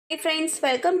Hey friends,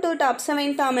 welcome to Top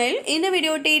 7 Tamil. In the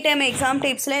video T-Time exam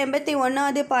tips la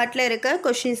 81வது பாட்ல இருக்க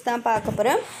questions தான் பார்க்க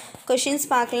போறோம். क्वेश्चंस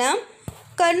பார்க்கலாம்.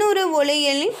 கண்ணுறு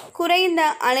ஒளியில் குறைந்த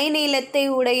அலைநீளத்தை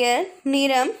உடைய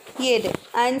நிறம் எது?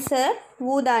 ஆன்சர்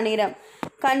ஊதா நிறம்.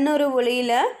 கண்ணுறு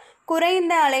ஒளியில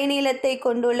குறைந்த அலைநீளத்தை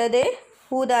கொண்டுள்ளது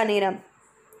ஊதா நிறம்.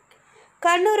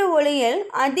 கண்ணுறு ஒளியில்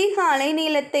அதிக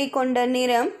அலைநீளத்தை கொண்ட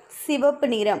நிறம் சிவப்பு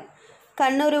நிறம்.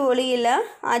 கண்ணுறு ஒளியில்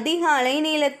அதிக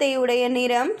அலைநீளத்தை உடைய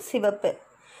நிறம் சிவப்பு.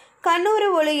 கண்ணுறு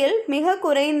ஒளியில் மிக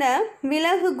குறைந்த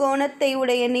விலகு கோணத்தை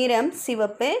உடைய நிறம்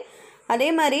சிவப்பு. அதே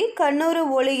மாதிரி கண்ணுறு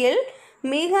ஒளியில்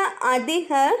மிக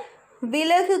அதிக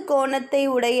விலகு கோணத்தை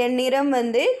உடைய நிறம்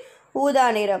ஊதா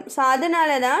நிறம். ஸோ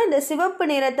அதனால தான் இந்த சிவப்பு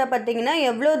நிறத்தை பார்த்திங்கன்னா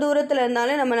எவ்வளோ தூரத்தில்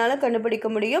இருந்தாலும் நம்மளால் கண்டுபிடிக்க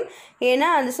முடியும். ஏன்னா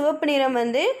அந்த சிவப்பு நிறம்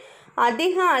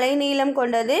அதிக அலைநீளம்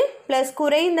கொண்டது ப்ளஸ்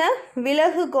குறைந்த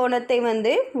விலகு கோணத்தை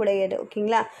உடையது.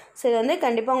 ஓகேங்களா? ஸோ இது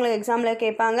கண்டிப்பாக உங்களுக்கு எக்ஸாமில்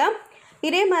கேட்பாங்க.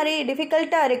 இதே மாதிரி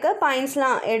டிஃபிகல்ட்டாக இருக்க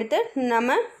பாயிண்ட்ஸ்லாம் எடுத்து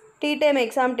நம்ம T-Time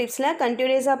எக்ஸாம் டிப்ஸில்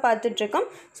கண்டினியூஸாக பார்த்துட்ருக்கோம்.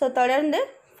 ஸோ தொடர்ந்து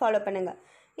ஃபாலோ பண்ணுங்கள்.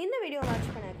 இந்த வீடியோ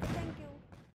வாட்ச் பண்ணுங்கள்.